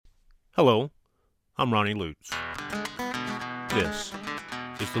Hello, I'm Ronnie Lutz. This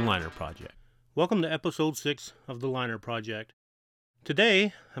is The Liner Project. Welcome to episode 6 of The Liner Project.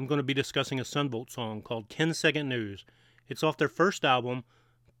 Today, I'm going to be discussing a Son Volt song called 10 Second News. It's off their first album,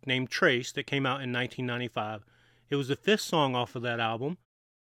 named Trace, that came out in 1995. It was the 5th song off of that album,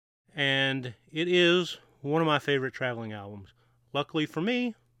 and it is one of my favorite traveling albums. Luckily for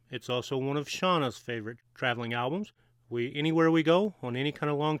me, it's also one of Shauna's favorite traveling albums. Anywhere we go, on any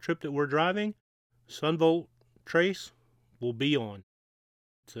kind of long trip that we're driving, Son Volt Trace will be on.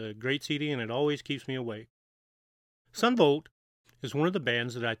 It's a great CD and it always keeps me awake. Son Volt is one of the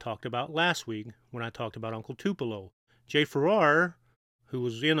bands that I talked about last week when I talked about Uncle Tupelo. Jay Farrar, who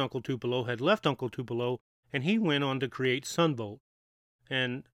was in Uncle Tupelo, had left Uncle Tupelo and he went on to create Son Volt.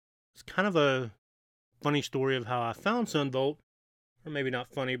 And it's kind of a funny story of how I found Son Volt, or maybe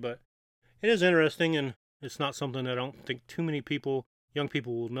not funny, but it is interesting, and it's not something that I don't think too many young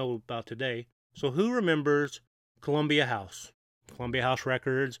people will know about today. So who remembers Columbia House? Columbia House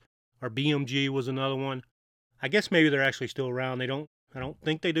Records, or BMG was another one. I guess maybe they're actually still around. I don't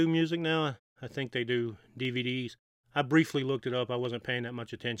think they do music now. I think they do DVDs. I briefly looked it up. I wasn't paying that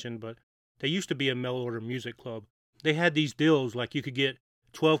much attention, but they used to be a mail order music club. They had these deals like you could get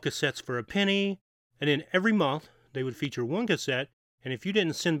 12 cassettes for a penny, and then every month they would feature one cassette, and if you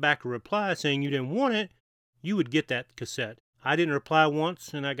didn't send back a reply saying you didn't want it, you would get that cassette. I didn't reply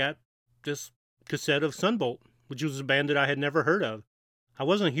once, and I got this cassette of Son Volt, which was a band that I had never heard of. I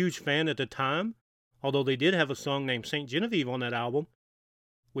wasn't a huge fan at the time, although they did have a song named St. Genevieve on that album,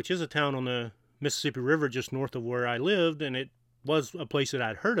 which is a town on the Mississippi River just north of where I lived, and it was a place that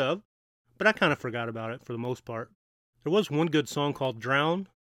I'd heard of, but I kind of forgot about it for the most part. There was one good song called Drown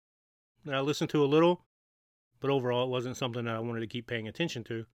that I listened to a little, but overall it wasn't something that I wanted to keep paying attention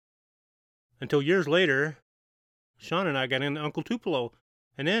to. Until years later, Sean and I got into Uncle Tupelo,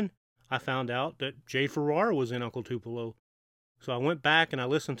 and then I found out that Jay Farrar was in Uncle Tupelo. So I went back and I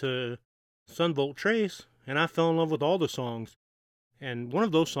listened to Son Volt Trace, and I fell in love with all the songs. And one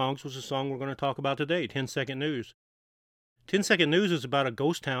of those songs was the song we're going to talk about today, 10 Second News. 10 Second News is about a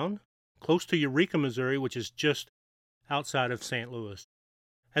ghost town close to Eureka, Missouri, which is just outside of St. Louis.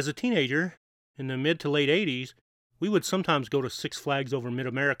 As a teenager, in the mid to late 80s, we would sometimes go to Six Flags over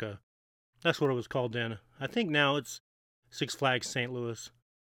Mid-America. That's what it was called then. I think now it's Six Flags St. Louis.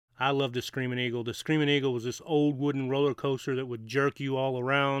 I loved the Screaming Eagle. The Screaming Eagle was this old wooden roller coaster that would jerk you all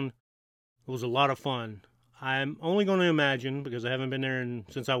around. It was a lot of fun. I'm only going to imagine, because I haven't been there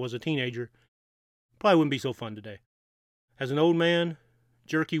since I was a teenager, probably wouldn't be so fun today. As an old man,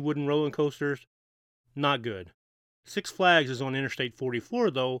 jerky wooden roller coasters, not good. Six Flags is on Interstate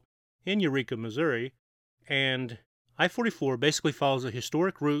 44, though, in Eureka, Missouri, and I-44 basically follows a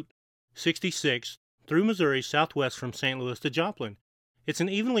historic route 66 through Missouri southwest from St. Louis to Joplin. It's an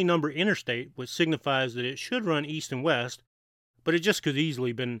evenly numbered interstate, which signifies that it should run east and west, but it just could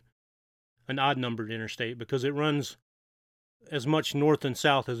easily been an odd-numbered interstate because it runs as much north and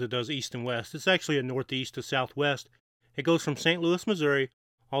south as it does east and west. It's actually a northeast to southwest. It goes from St. Louis, Missouri,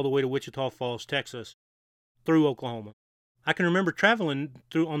 all the way to Wichita Falls, Texas, through Oklahoma. I can remember traveling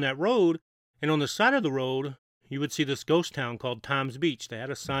through on that road, and on the side of the road, you would see this ghost town called Times Beach. They had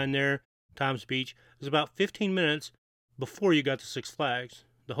a sign there, Times Beach. It was about 15 minutes before you got to Six Flags.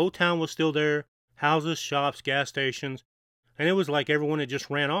 The whole town was still there, houses, shops, gas stations, and it was like everyone had just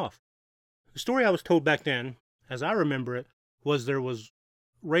ran off. The story I was told back then, as I remember it, was there was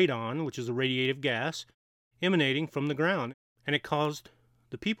radon, which is a radiative gas, emanating from the ground, and it caused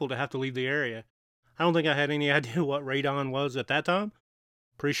the people to have to leave the area. I don't think I had any idea what radon was at that time.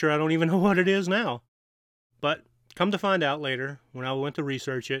 Pretty sure I don't even know what it is now. But come to find out later, when I went to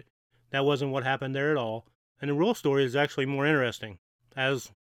research it, that wasn't what happened there at all, and the real story is actually more interesting,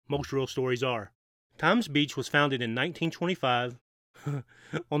 as most real stories are. Times Beach was founded in 1925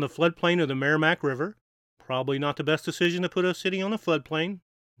 on the floodplain of the Merrimack River. Probably not the best decision to put a city on a floodplain,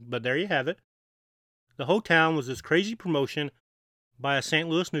 but there you have it. The whole town was this crazy promotion by a St.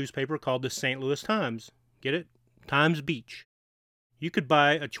 Louis newspaper called the St. Louis Times. Get it? Times Beach. You could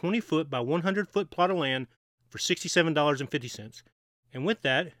buy a 20-foot by 100-foot plot of land for $67.50. And with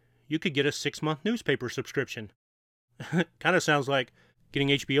that, you could get a 6-month newspaper subscription. Kind of sounds like getting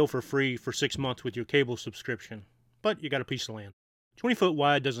HBO for free for 6 months with your cable subscription. But you got a piece of land. 20-foot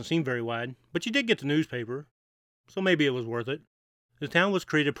wide doesn't seem very wide, but you did get the newspaper, so maybe it was worth it. The town was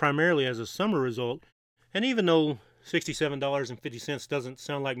created primarily as a summer result, and even though $67.50 doesn't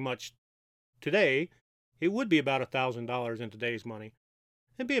sound like much today, it would be about $1,000 in today's money.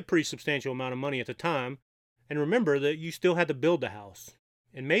 It'd be a pretty substantial amount of money at the time, and remember that you still had to build the house,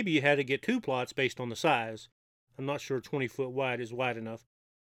 and maybe you had to get 2 plots based on the size. I'm not sure 20 foot wide is wide enough.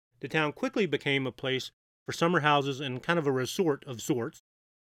 the town quickly became a place for summer houses and kind of a resort of sorts.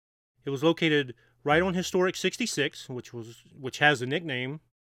 It was located right on historic 66, which has the nickname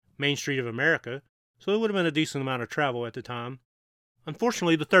Main Street of America, so it would have been a decent amount of travel at the time.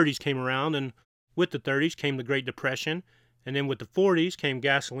 Unfortunately, the 30s came around, and with the 30s came the Great Depression, and then with the 40s came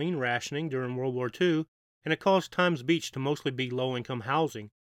gasoline rationing during World War II, and it caused Times Beach to mostly be low-income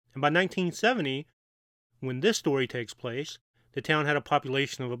housing. And by 1970, when this story takes place, the town had a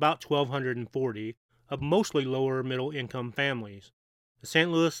population of about 1,240 of mostly lower middle-income families. The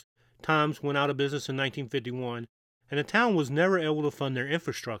St. Louis Times went out of business in 1951, and the town was never able to fund their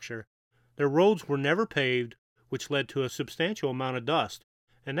infrastructure. Their roads were never paved, which led to a substantial amount of dust.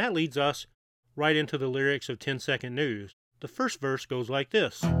 And that leads us right into the lyrics of 10 Second News. The first verse goes like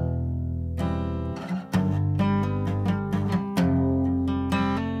this.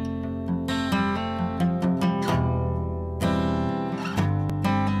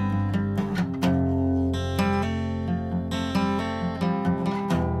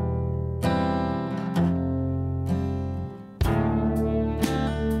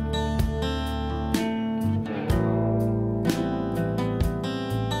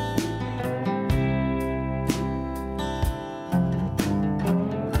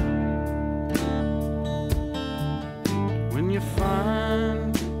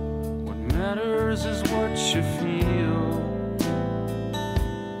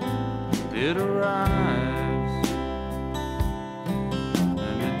 It arrives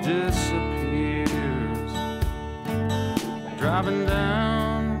and it disappears. Driving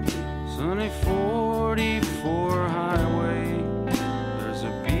down sunny 44 highway, there's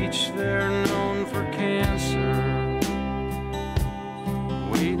a beach there known for cancer,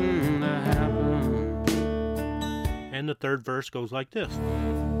 waiting to happen. And the third verse goes like this.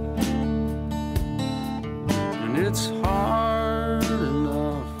 And it's hard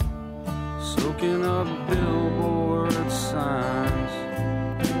enough soaking up billboard signs.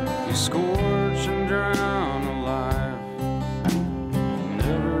 You scorch and drown alive,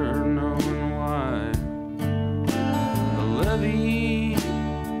 never knowing why. The levee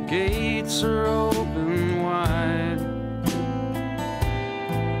gates are open wide.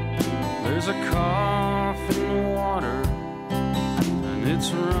 There's a cough in the water, and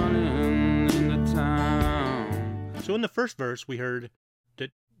it's running into town. So in the first verse, we heard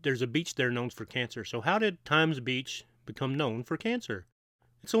that there's a beach there known for cancer. So how did Times Beach become known for cancer?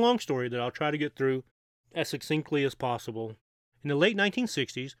 It's a long story that I'll try to get through as succinctly as possible. In the late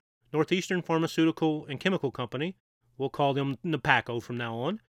 1960s, Northeastern Pharmaceutical and Chemical Company, we'll call them NAPACO from now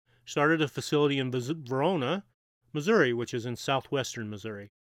on, started a facility in Verona, Missouri, which is in southwestern Missouri.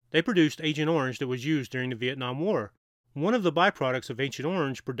 They produced Agent Orange that was used during the Vietnam War. One of the byproducts of Agent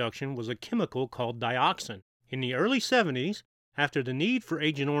Orange production was a chemical called dioxin. In the early 70s, after the need for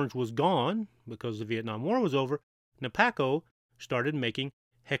Agent Orange was gone, because the Vietnam War was over, NAPACO started making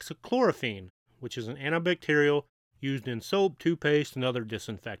hexachlorophene, which is an antibacterial used in soap, toothpaste, and other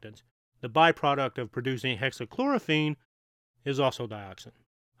disinfectants. The byproduct of producing hexachlorophene is also dioxin.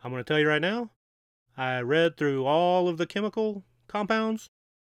 I'm going to tell you right now, I read through all of the chemical compounds,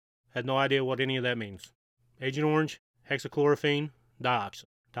 had no idea what any of that means. Agent Orange, hexachlorophene, dioxin.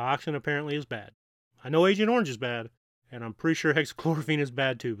 Dioxin apparently is bad. I know Agent Orange is bad, and I'm pretty sure hexachlorophene is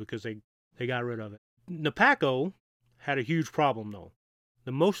bad too because they got rid of it. NAPACO had a huge problem though.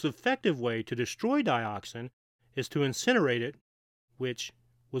 The most effective way to destroy dioxin is to incinerate it, which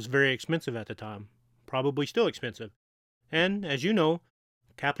was very expensive at the time, probably still expensive. And as you know,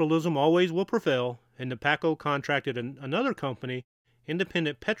 capitalism always will prevail, and NAPACO contracted another company,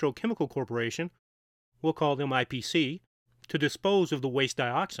 Independent Petrochemical Corporation, we'll call them IPC, to dispose of the waste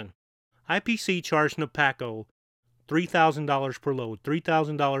dioxin. IPC charged NAPACO $3,000 per load,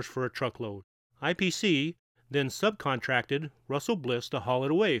 $3,000 for a truckload. IPC then subcontracted Russell Bliss to haul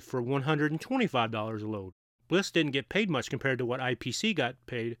it away for $125 a load. Bliss didn't get paid much compared to what IPC got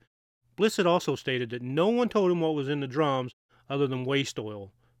paid. Bliss had also stated that no one told him what was in the drums other than waste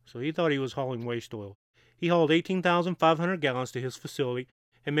oil, so he thought he was hauling waste oil. He hauled 18,500 gallons to his facility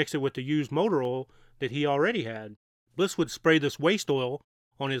and mixed it with the used motor oil that he already had. Bliss would spray this waste oil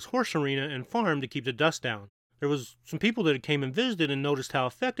on his horse arena and farm to keep the dust down. There was some people that came and visited and noticed how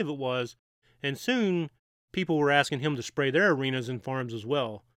effective it was, and soon people were asking him to spray their arenas and farms as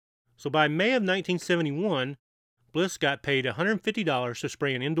well. So by May of 1971, Bliss got paid $150 to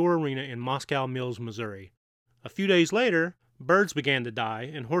spray an indoor arena in Moscow Mills, Missouri. A few days later, birds began to die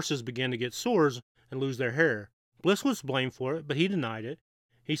and horses began to get sores and lose their hair. Bliss was blamed for it, but he denied it.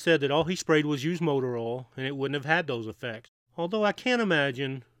 He said that all he sprayed was used motor oil and it wouldn't have had those effects. Although I can't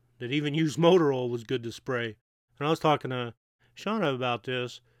imagine that even used motor oil was good to spray. And I was talking to Shauna about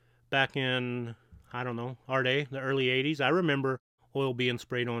this. back in, I don't know, our day, the early 80s. I remember oil being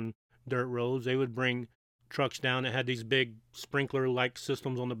sprayed on dirt roads. They would bring trucks down that had these big sprinkler-like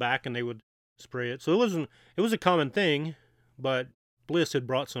systems on the back, and they would spray it. So it was a common thing, but Bliss had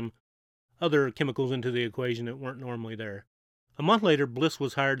brought some other chemicals into the equation that weren't normally there. A month later, Bliss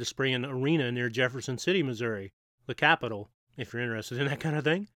was hired to spray an arena near Jefferson City, Missouri, the capital, if you're interested in that kind of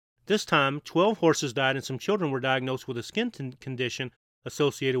thing. This time, 12 horses died and some children were diagnosed with a skin condition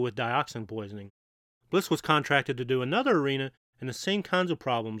associated with dioxin poisoning. Bliss was contracted to do another arena, and the same kinds of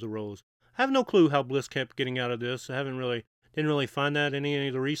problems arose. I have no clue how Bliss kept getting out of this. I didn't really find that in any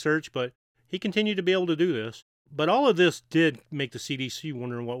of the research, but he continued to be able to do this. But all of this did make the CDC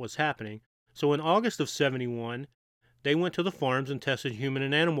wondering what was happening. So in August of 71, they went to the farms and tested human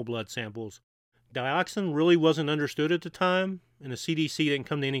and animal blood samples. Dioxin really wasn't understood at the time, and the CDC didn't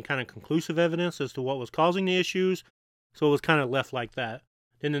come to any kind of conclusive evidence as to what was causing the issues, so it was kind of left like that.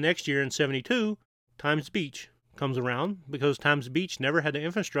 Then the next year in 72, Times Beach comes around because Times Beach never had the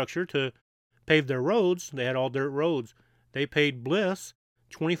infrastructure to pave their roads. They had all dirt roads. They paid Bliss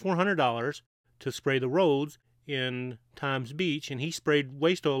 $2,400 to spray the roads in Times Beach, and he sprayed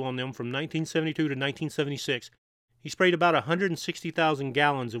waste oil on them from 1972 to 1976. He sprayed about 160,000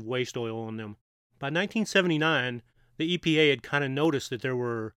 gallons of waste oil on them. By 1979, the EPA had kind of noticed that there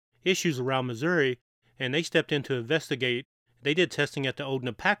were issues around Missouri, and they stepped in to investigate. They did testing at the old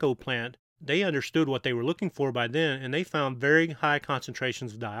Napaco plant. They understood what they were looking for by then, and they found very high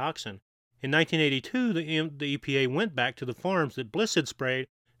concentrations of dioxin. In 1982, the EPA went back to the farms that Bliss had sprayed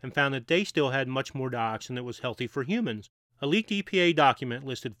and found that they still had much more dioxin that was healthy for humans. A leaked EPA document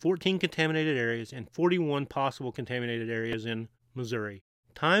listed 14 contaminated areas and 41 possible contaminated areas in Missouri.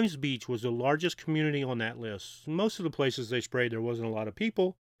 Times Beach was the largest community on that list. Most of the places they sprayed, there wasn't a lot of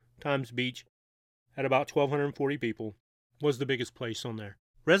people. Times Beach, at about 1,240 people, was the biggest place on there.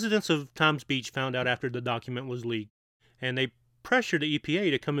 Residents of Times Beach found out after the document was leaked, and they pressured the EPA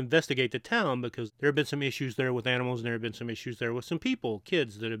to come investigate the town because there had been some issues there with animals and there had been some issues there with some people,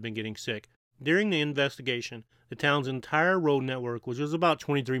 kids that had been getting sick. During the investigation, the town's entire road network, which was about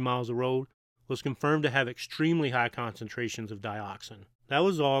 23 miles of road, was confirmed to have extremely high concentrations of dioxin. That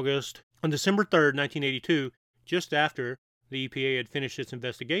was August. On December 3rd, 1982, just after the EPA had finished its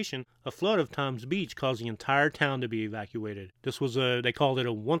investigation, a flood of Times Beach caused the entire town to be evacuated. This was they called it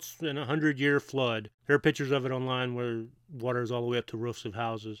a once-in-a-100-year flood. There are pictures of it online where water is all the way up to roofs of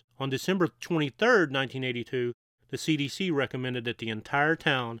houses. On December 23rd, 1982, the CDC recommended that the entire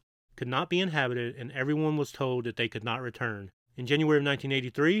town could not be inhabited, and everyone was told that they could not return. In January of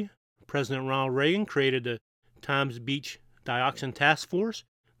 1983, President Ronald Reagan created the Times Beach Dioxin Task Force.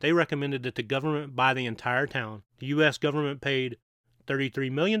 They recommended that the government buy the entire town. The U.S. government paid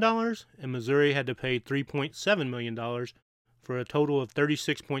 $33 million, and Missouri had to pay $3.7 million for a total of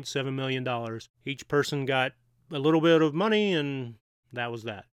 $36.7 million. Each person got a little bit of money, and that was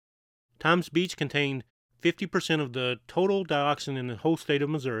that. Times Beach contained 50% of the total dioxin in the whole state of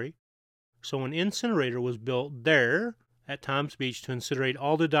Missouri, so an incinerator was built there at Times Beach to incinerate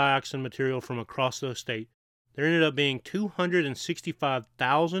all the dioxin material from across the state. There ended up being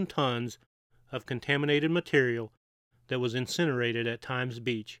 265,000 tons of contaminated material that was incinerated at Times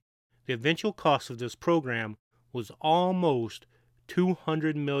Beach. The eventual cost of this program was almost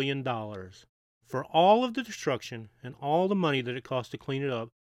 $200 million. For all of the destruction and all the money that it cost to clean it up,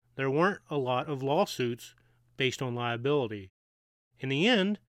 there weren't a lot of lawsuits based on liability. In the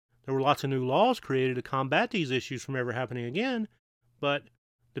end, there were lots of new laws created to combat these issues from ever happening again, but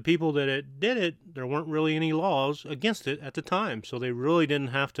the people that did it, there weren't really any laws against it at the time, so they really didn't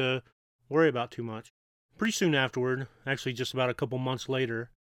have to worry about too much. Pretty soon afterward, actually just about a couple months later,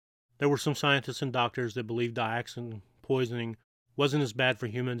 there were some scientists and doctors that believed dioxin poisoning wasn't as bad for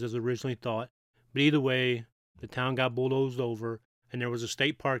humans as originally thought, but either way, the town got bulldozed over, and there was a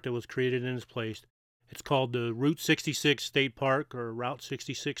state park that was created in its place. It's called the Route 66 State Park, or Route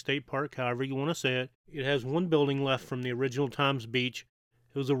 66 State Park, however you want to say it. It has one building left from the original Times Beach.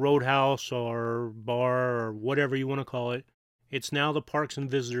 It was a roadhouse or bar or whatever you want to call it. It's now the Parks and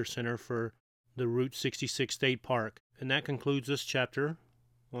Visitor Center for the Route 66 State Park. And that concludes this chapter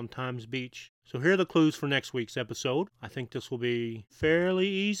on Times Beach. So here are the clues for next week's episode. I think this will be fairly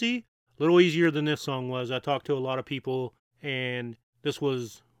easy. A little easier than this song was. I talked to a lot of people, and this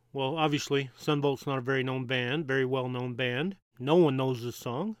was, well, obviously, Sunvolt's not a very known band, very well-known band. No one knows this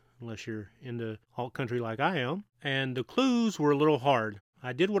song, unless you're into alt country like I am. And the clues were a little hard.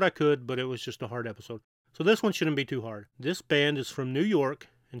 I did what I could, but it was just a hard episode. So this one shouldn't be too hard. This band is from New York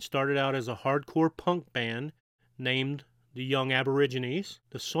and started out as a hardcore punk band named the Young Aborigines.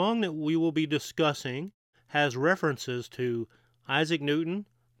 The song that we will be discussing has references to Isaac Newton,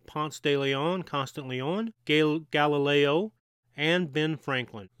 Ponce de Leon, Constant Leon, Galileo, and Ben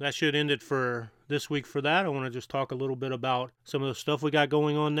Franklin. That should end it for this week for that. I want to just talk a little bit about some of the stuff we got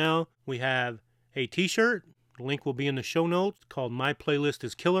going on now. We have a t-shirt. The link will be in the show notes, called My Playlist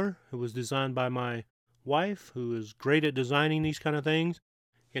is Killer. It was designed by my wife, who is great at designing these kind of things.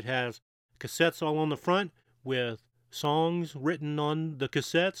 It has cassettes all on the front with songs written on the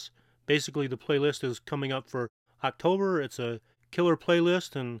cassettes. Basically, the playlist is coming up for October. It's a killer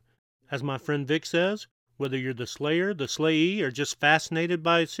playlist, and as my friend Vic says, whether you're the slayer, the slayee, or just fascinated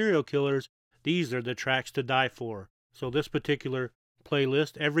by serial killers, these are the tracks to die for. So this particular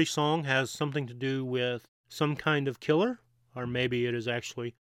playlist, every song has something to do with some kind of killer, or maybe it is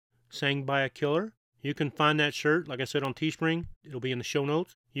actually sang by a killer. You can find that shirt, like I said, on Teespring. It'll be in the show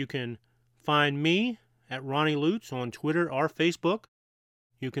notes. You can find me at Ronnie Lutz on Twitter or Facebook.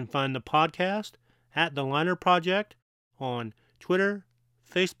 You can find the podcast at The Liner Project on Twitter,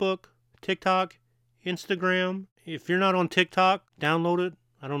 Facebook, TikTok, Instagram. If you're not on TikTok, download it.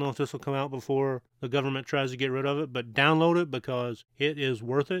 I don't know if this will come out before the government tries to get rid of it, but download it because it is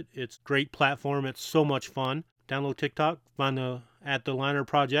worth it. It's a great platform. It's so much fun. Download TikTok, find the at The Liner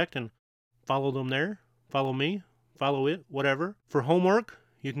Project, and follow them there. Follow me, follow it, whatever. For homework,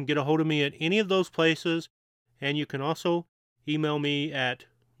 you can get a hold of me at any of those places, and you can also email me at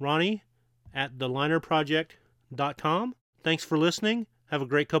Ronnie@thelinerproject.com. Thanks for listening. Have a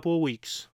great couple of weeks.